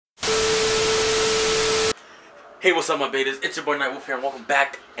Hey, what's up, my betas? It's your boy NightWolf here, and welcome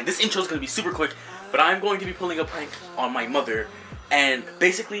back. And this intro is going to be super quick, but I'm going to be pulling a prank on my mother. And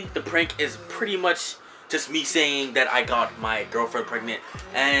basically, the prank is pretty much just me saying that I got my girlfriend pregnant,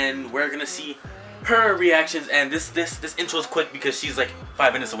 and we're going to see her reactions. And this intro is quick because she's like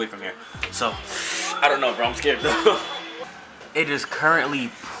 5 minutes away from here. So, I don't know, bro. I'm scared though. It is currently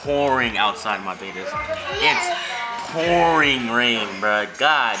pouring outside, my betas. It's pouring rain, bro.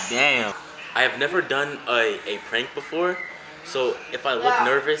 God damn. I have never done a prank before, so if I look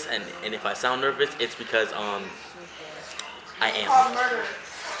nervous and if I sound nervous, it's because I am.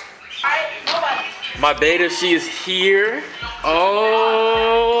 My beta, she is here.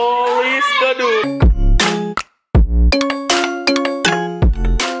 Oh, listo, dude.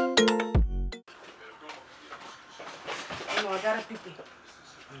 No, I got a pee-pee.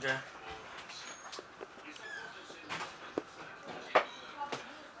 Okay.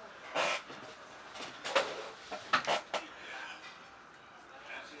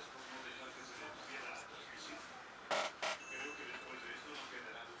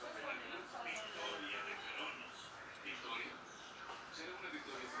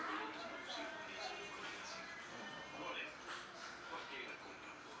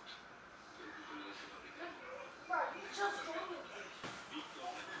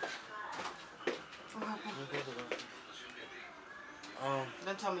 What happened?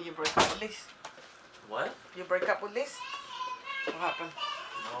 Don't tell me you break up with Liz. What? You break up with Liz? What happened?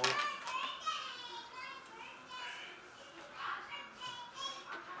 No.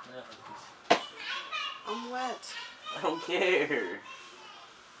 I'm wet. I don't care.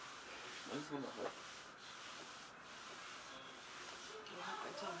 I'm just gonna hurt. What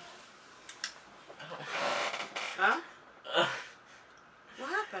happened? Tell me. Huh? What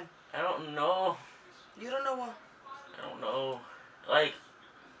happened? I don't know. You don't know what? I don't know. Like,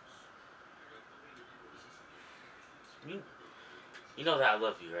 you know that I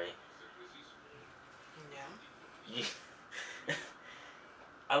love you, right? Yeah.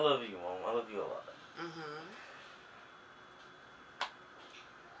 I love you, Mom. I love you a lot. Mm-hmm.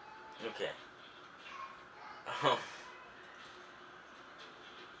 Okay.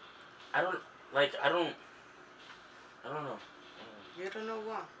 I don't know. You don't know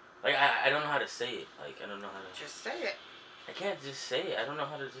what? Like, I don't know how to say it. Like, I don't know how to. Just say it. I can't just say it. I don't know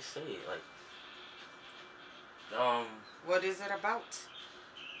how to just say it. Like, What is it about?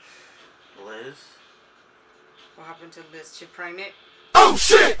 Liz. What happened to Liz? She pregnant? Oh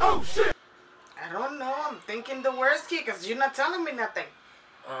shit! Oh shit! I don't know. I'm thinking the worst kid because you're not telling me nothing.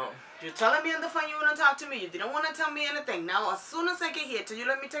 You're telling me on the phone you want to talk to me. You didn't want to tell me anything. Now, as soon as I get here, till you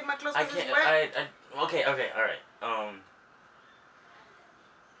let me take my clothes I because it's can't. wet? Okay, alright.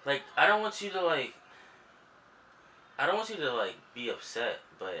 Like, I don't want you to, like, be upset,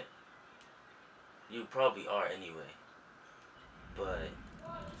 but you probably are anyway. But,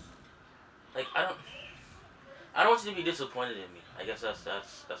 like, I don't want you to be disappointed in me. I guess that's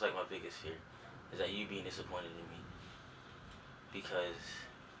like my biggest fear, is that you being disappointed in me. Because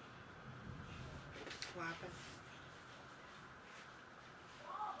What happened?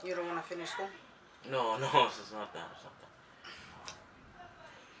 You don't want to finish school? no, it's not that. It's not that.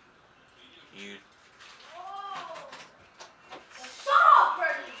 You.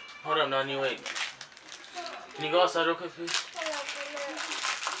 Hold up, Nani. Wait. Can you go outside real quick, please?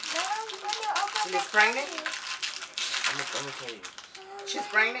 She's pregnant? I'm gonna tell you. She's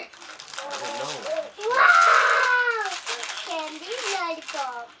pregnant? I don't know. Wow! Candy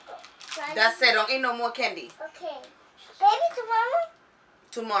lollipop. That's it. Don't eat no more candy. Okay. Baby, tomorrow?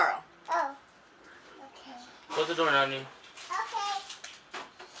 Tomorrow. Oh. Okay. Close the door, Nani. Okay.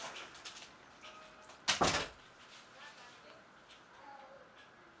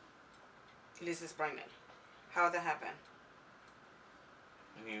 Liz is pregnant. How that happen?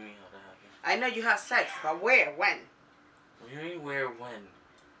 What do you mean how that happened? I know you have sex, but where? When? What do you mean where? When?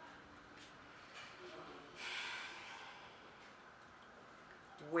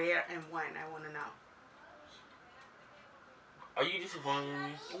 Where and when? I want to know. Are you disappointed in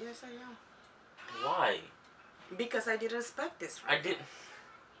me? Yes, I am. Why? Because I didn't expect this. I didn't.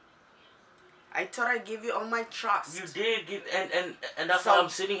 I thought I'd give you all my trust. You did give, and that's why I'm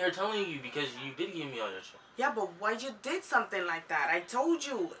sitting here telling you, because you did give me all your trust. Yeah, but why you did something like that? I told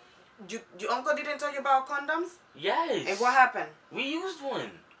you. Your uncle didn't tell you about condoms? Yes. And what happened? We used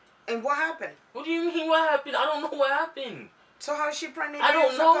one. And what happened? What do you mean what happened? I don't know what happened. So how is she pregnant? I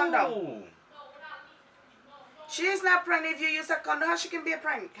don't know. Condom? She is not pregnant if you use a condom. How she can be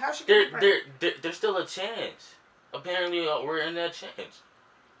pregnant? How she can be pregnant? There's still a chance. Apparently, we're in that chance.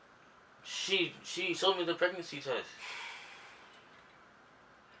 She showed me the pregnancy test.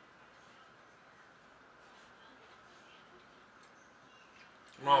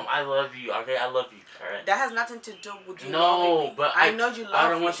 Mom, I love you. Okay, I love you. All right. That has nothing to do with you. No, but I know you love me. I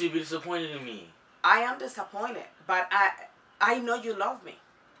don't want you to be disappointed in me. I am disappointed, but I know you love me.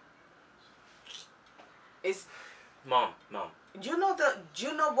 It's Mom. you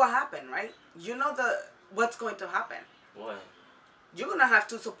know what happened, right? You know what's going to happen. What? You're gonna have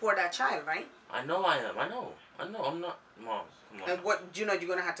to support that child, right? I know I am. I know. I'm not. Mom, come on. And what you're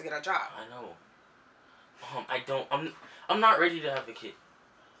gonna have to get a job. I know. Mom, I don't. I'm not ready to have a kid.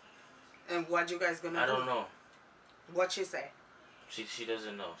 And what you guys gonna do? I don't know. What she say? She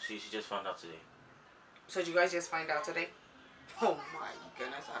doesn't know. She just found out today. So you guys just find out today? Oh my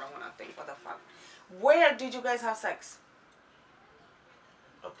goodness, I don't want to think what the fuck. Where did you guys have sex?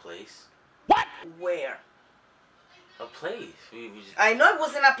 A place? What? Where? A place. We just... I know it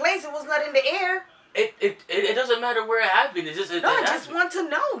was in a place. It was not in the air. It doesn't matter where it happened. It's just I just want to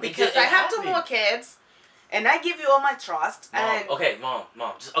know because I have 2 more kids, and I give you all my trust. Mom, and okay, mom,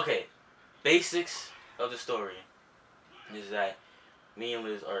 just okay. Basics of the story is that me and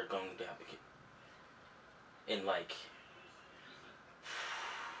Liz are going to have a kid in like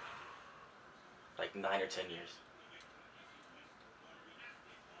 9 or 10 years.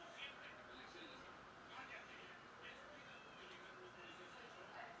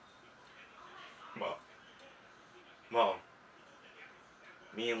 Mom,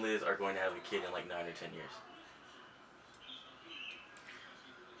 me and Liz are going to have a kid in like 9 or 10 years.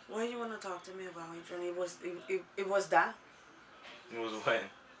 What do you want to talk to me about, Adrian? It was that? It was when?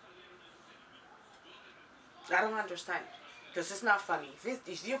 I don't understand. Because it's not funny.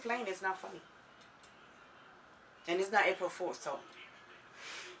 If you're playing, it's not funny. And it's not April Fool's, so.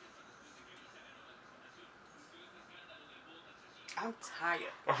 I'm tired.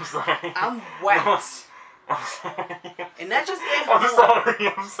 I'm sorry. I'm wet. I'm sorry. And that just ain't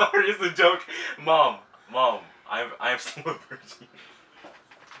I'm sorry. It's a joke. Mom, I am still a virgin.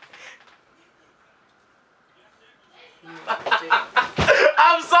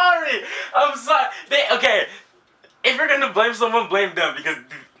 I'm sorry. Okay, if you're gonna blame someone, blame them because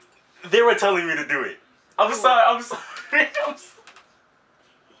they were telling me to do it. I'm sorry.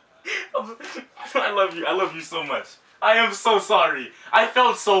 I love you. I love you so much. I am so sorry. I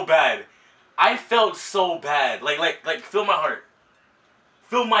felt so bad. Like feel my heart.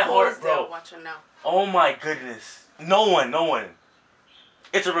 Feel my heart, bro. Watching now? Oh my goodness. No one.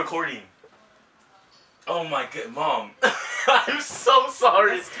 It's a recording. Oh my god, Mom. I'm so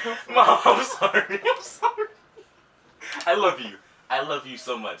sorry. Mom, I'm sorry. I love you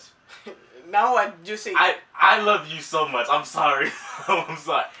so much. Now what you see? I love you so much. I'm sorry. I'm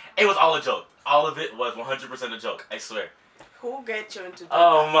sorry. It was all a joke. All of it was 100% a joke. I swear. Who get you into that?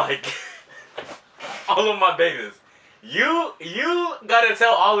 Oh my god. All of my babies. You gotta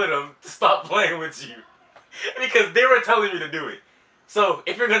tell all of them to stop playing with you. Because they were telling me to do it. So,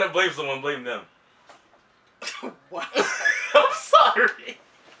 if you're gonna blame someone, blame them. What? I'm sorry.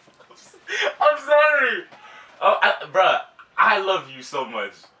 I'm sorry. Bruh, I love you so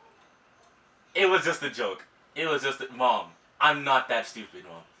much. It was just a joke. Mom, I'm not that stupid,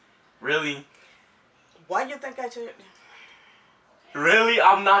 Mom. Really? Why you think I should? Really?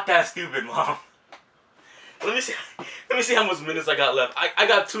 I'm not that stupid, Mom. Let me see how much minutes I got left. I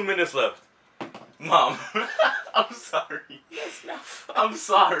got 2 minutes left. Mom, I'm sorry. That's not funny. I'm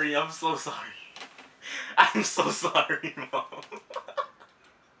sorry. I'm so sorry. I'm so sorry, Mom.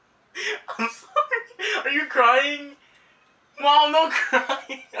 I'm sorry. Are you crying? Mom, don't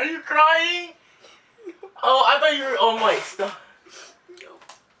cry. Are you crying? Oh, I thought you were. Oh my, stop. No.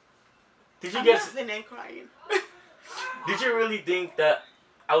 Did you I'm get? laughing and crying. Did you really think that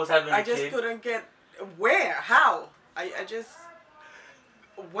I was having a kid? I just couldn't get where, how. I just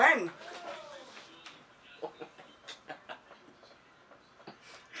when.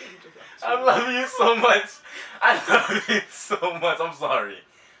 I love you so much. I love you so much. I'm sorry.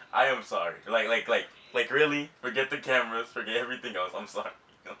 I am sorry. Like really? Forget the cameras. Forget everything else. I'm sorry.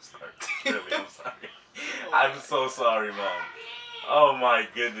 Really, I'm sorry. I'm so sorry, Mom. Oh my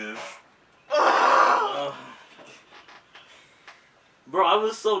goodness. Bro, I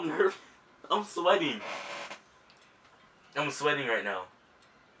was so nervous. I'm sweating. I'm sweating right now.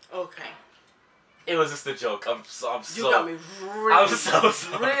 Okay. It was just a joke. I'm so. You got me really. I'm so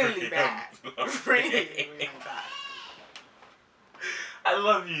sorry. Really bad. Really bad. I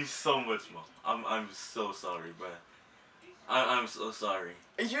love you so much, Mom. I'm so sorry, bro. I'm so sorry.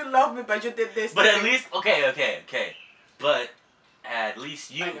 You love me, but you did this. But at least, okay. But at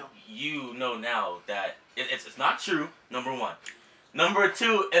least you know now that it's not true. Number one. Number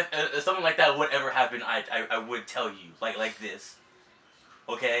two, if something like that would ever happen, I would tell you like this.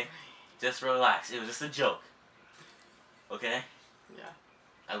 Okay, just relax. It was just a joke. Okay. Yeah.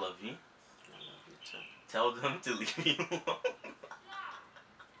 I love you. I love you too. Tell them to leave me alone.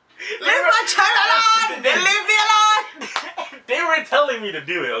 Leave my child alone! Leave me alone! They were telling me to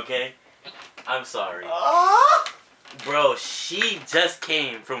do it, okay? I'm sorry. Oh! Bro, she just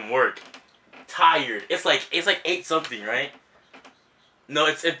came from work. Tired. It's like 8 something, right? No,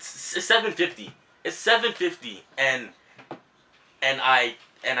 it's 7:50. It's 7:50 and I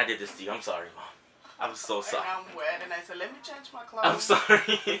did this to you. I'm sorry, Mom. I'm so sorry. And I'm wet and I said, let me change my clothes. I'm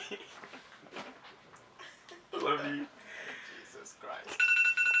sorry. I love you. Jesus Christ.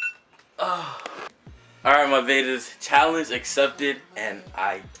 Oh. Alright, my betas. Challenge accepted, and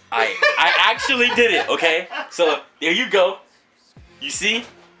I actually did it, okay? So, there you go. You see?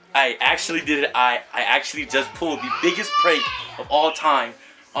 I actually did it. I actually just pulled the biggest prank of all time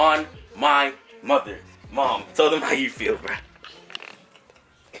on my mother. Mom, tell them how you feel, bro.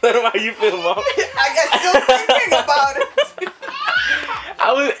 Tell them how you feel, Mom. I guess still thinking about it.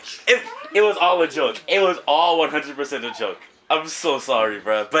 It was all a joke. It was all 100% a joke. I'm so sorry,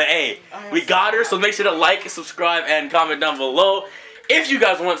 bro. But hey, we got her, so make sure to like, subscribe, and comment down below. If you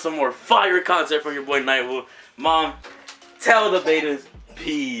guys want some more fire content from your boy NightWolf, Mom, tell the betas,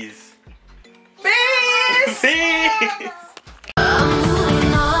 peace. Peace! Peace!